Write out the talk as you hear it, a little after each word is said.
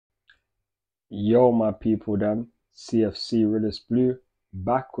Yo, my people, them CFC Realist Blue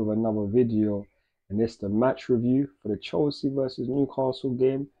back with another video, and it's the match review for the Chelsea versus Newcastle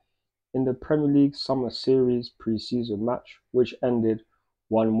game in the Premier League Summer Series pre-season match, which ended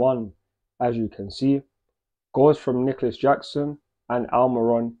 1-1. As you can see, goals from Nicolas Jackson and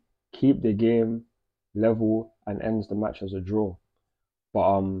Almiron keep the game level and ends the match as a draw.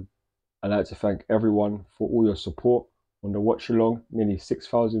 But I'd like to thank everyone for all your support on the watch along, nearly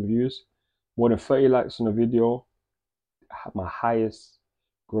 6,000 views. More than 30 likes on the video, my highest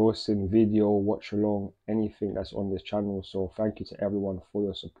grossing video watch along anything that's on this channel. So thank you to everyone for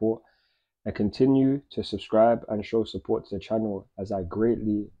your support, and continue to subscribe and show support to the channel, as I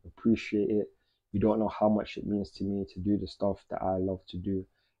greatly appreciate it. You don't know how much it means to me to do the stuff that I love to do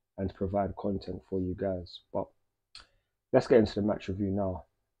and to provide content for you guys. But let's get into the match review now.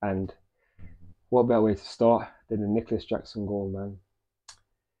 And what better way to start than the Nicolas Jackson goal, man.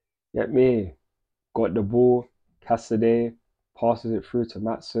 Get me. Got the ball, Cassidy passes it through to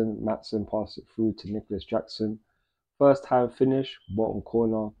Matson passes it through to Nicolas Jackson. First time finish, bottom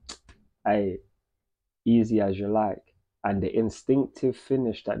corner, easy as you like. And the instinctive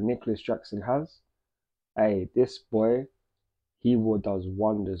finish that Nicolas Jackson has, this boy, does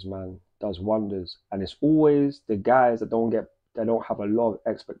wonders, man, does wonders. And it's always the guys that don't have a lot of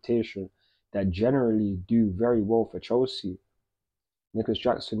expectation that generally do very well for Chelsea. Nicolas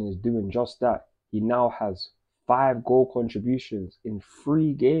Jackson is doing just that. He now has 5 goal contributions in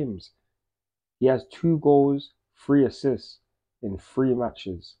 3 games. He has 2 goals, 3 assists in 3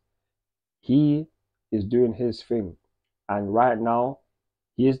 matches. He is doing his thing. And right now,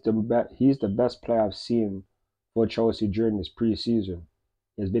 he's the best player I've seen for Chelsea during this pre-season.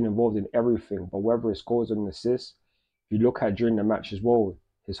 He's been involved in everything, but whether it's goals and assists, if you look at during the match as well,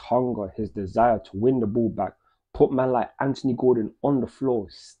 his hunger, his desire to win the ball back, put man like Anthony Gordon on the floor,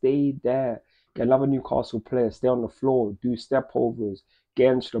 stay there. Get another Newcastle player, stay on the floor, do step overs,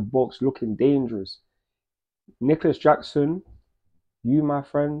 get into the box, looking dangerous. Nicolas Jackson, you, my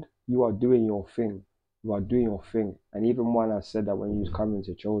friend, you are doing your thing. You are doing your thing. And even when I said that when you was coming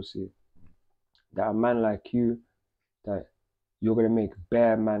to Chelsea, that a man like you, that you're going to make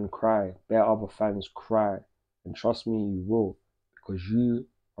bare man cry, bare other fans cry. And trust me, you will, because you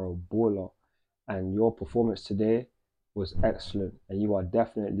are a baller. And your performance today was excellent. And you are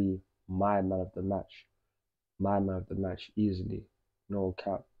definitely my man of the match. My man of the match, easily. No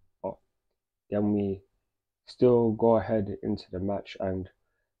cap. But then we still go ahead into the match. And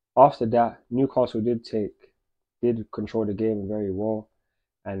after that, Newcastle did control the game very well.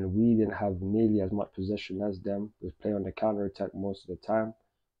 And we didn't have nearly as much possession as them. We was playing on the counter-attack most of the time.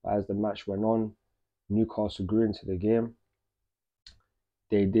 But as the match went on, Newcastle grew into the game.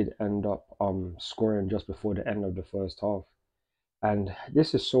 They did end up scoring just before the end of the first half. And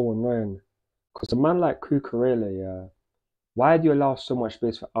this is so annoying, because a man like Cucurella, why do you allow so much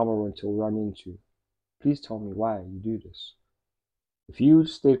space for Almiron to run into? Please tell me why you do this. If you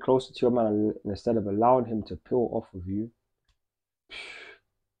stayed closer to your man instead of allowing him to peel off of you,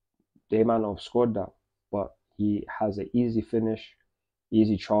 they might not have scored that. But he has an easy finish,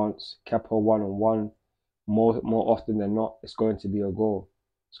 easy chance, kept her one-on-one. More often than not, it's going to be a goal.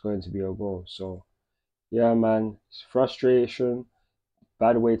 It's going to be a goal. So, yeah, man, it's frustration.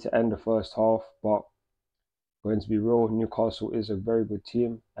 Bad way to end the first half, but going to be real, Newcastle is a very good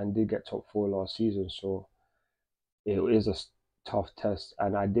team and did get top 4 last season. So, it is a tough test,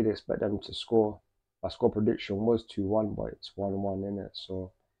 and I did expect them to score. My score prediction was 2-1, but it's 1-1 in it.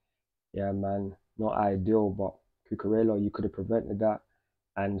 So, yeah, man, not ideal, but Cucurella, you could have prevented that.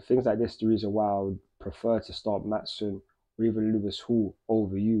 And things like this, the reason why I would prefer to start Matson or even Lewis Hall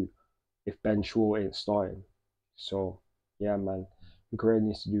over you if Ben Chilwell ain't starting. So, yeah, man, Cucurella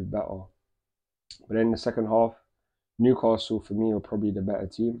needs to do better. But then in the second half, Newcastle, for me, were probably the better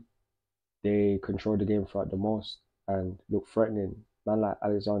team. They controlled the game throughout the most and looked threatening. Man like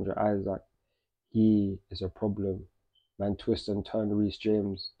Alexander Isaac, he is a problem. Man twist and turn Reece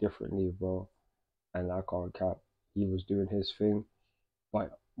James differently, bro. And I can't cap. He was doing his thing.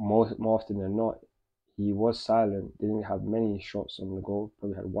 But more often than not, he was silent. Didn't have many shots on the goal.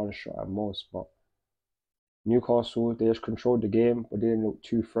 Probably had 1 shot at most. But Newcastle, they just controlled the game, but they didn't look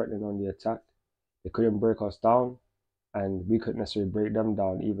too threatening on the attack. They couldn't break us down, and we couldn't necessarily break them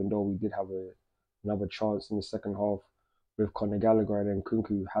down, even though we did have another chance in the second half with Conor Gallagher and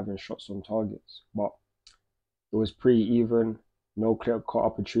Nkunku having shots on targets. But it was pretty even. No clear-cut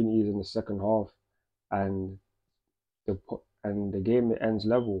opportunities in the second half, and the game ends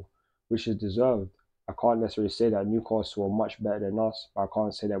level, which is deserved. I can't necessarily say that Newcastle were much better than us, but I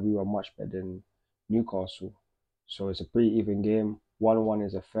can't say that we were much better than Newcastle. So it's a pretty even game. 1-1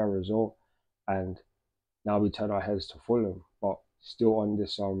 is a fair result. and now we turn our heads to Fulham, but still on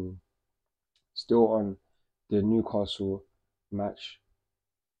this still on the Newcastle match.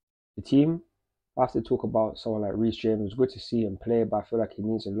 The team, I have to talk about someone like Reece James. It was good to see him play, but I feel like he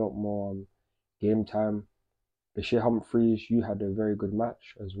needs a lot more game time. Bashir Humphries, you had a very good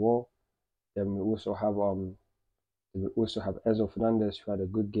match as well. Then we also have Enzo Fernandez, who had a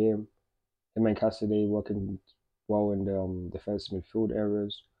good game. Him and Cassidy working well in the defensive midfield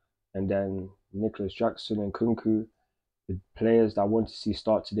areas. And then Nicolas Jackson and Kunku, the players that I want to see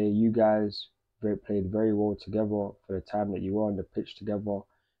start today. You guys played very well together for the time that you were on the pitch together.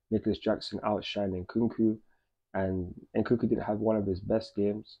 Nicolas Jackson outshining Kunku, and Kunku didn't have one of his best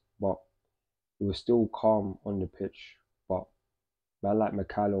games, but he was still calm on the pitch. But man like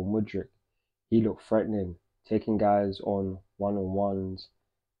Mikhailo Mudryk, he looked threatening, taking guys on one-on-ones.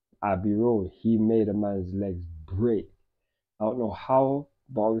 I'll be real, he made a man's legs break. I don't know how,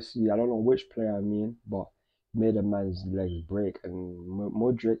 but obviously I don't know which player I mean, but he made a man's legs break. And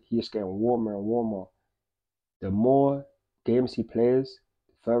Mudryk, he's getting warmer and warmer. The more games he plays,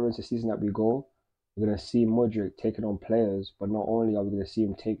 the further into the season that we go, we're going to see Mudryk taking on players, but not only are we going to see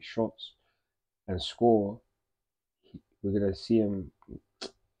him take shots and score, we're going to see him.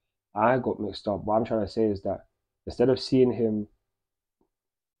 I got mixed up. What I'm trying to say is that instead of seeing him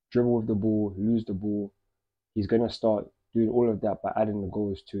dribble with the ball, lose the ball, he's going to start doing all of that by adding the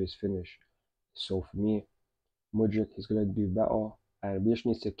goals to his finish. So for me, Mudryk is going to do better, and we just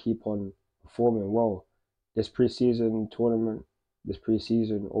need to keep on performing well. This preseason tournament, this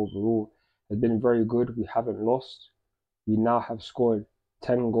preseason overall has been very good. We haven't lost. We now have scored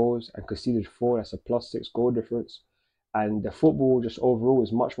 10 goals and conceded 4. That's a +6 goal difference. And the football just overall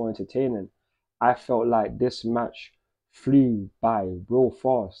is much more entertaining. I felt like this match flew by real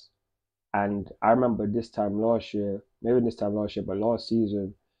fast. And I remember this time last year, maybe this time last year, but last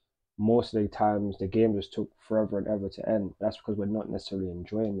season, most of the times the game just took forever and ever to end. That's because we're not necessarily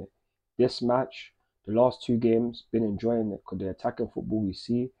enjoying it. This match, the last 2 games, been enjoying it because the attacking football we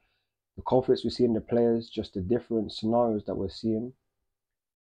see, the confidence we see in the players, just the different scenarios that we're seeing,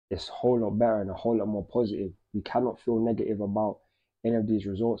 it's a whole lot better and a whole lot more positive. We cannot feel negative about any of these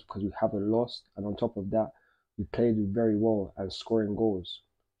results because we haven't lost. And on top of that, we played very well at scoring goals.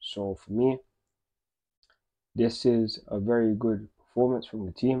 So for me, this is a very good performance from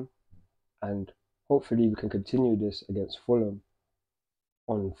the team. And hopefully we can continue this against Fulham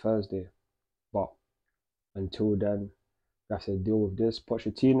on Thursday. But until then, we have to deal with this.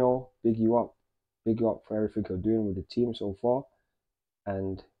 Pochettino, big you up for everything you're doing with the team so far,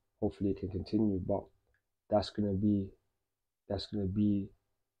 and hopefully it can continue. But that's gonna be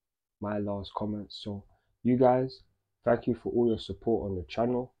my last comment. So you guys, thank you for all your support on the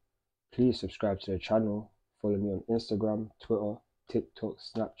channel. Please subscribe to the channel. Follow me on Instagram, Twitter, TikTok,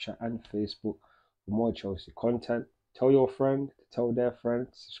 Snapchat, and Facebook for more Chelsea content. Tell your friend to tell their friend.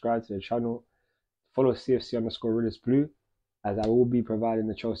 Subscribe to the channel. Follow CFC_RealisBlue, as I will be providing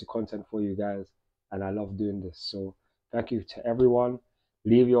the Chelsea content for you guys, and I love doing this. So thank you to everyone.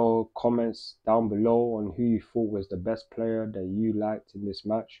 Leave your comments down below on who you thought was the best player that you liked in this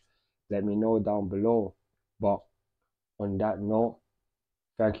match. Let me know down below. But on that note,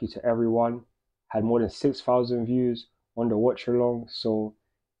 thank you to everyone. Had more than 6,000 views on the watch along, so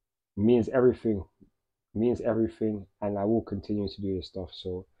it means everything. It means everything, and I will continue to do this stuff.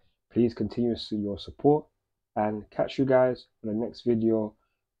 So please continue your support, and catch you guys on the next video,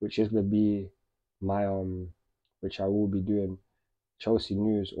 which is gonna be my which I will be doing Chelsea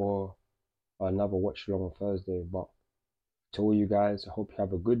news or another watch along on Thursday. But to all you guys, I hope you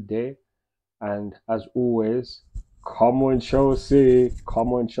have a good day, and as always, come on Chelsea,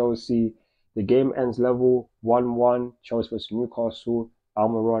 come on Chelsea. The game ends level 1-1. Chelsea vs Newcastle.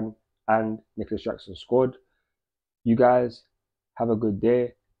 Almiron and Nicolas Jackson scored. You guys have a good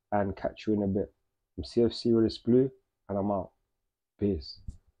day, and catch you in a bit. I'm CFC_RealisBlue, and I'm out. Peace.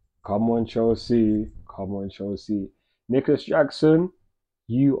 Come on Chelsea, come on Chelsea. Nicolas Jackson,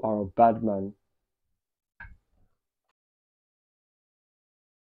 you are a bad man.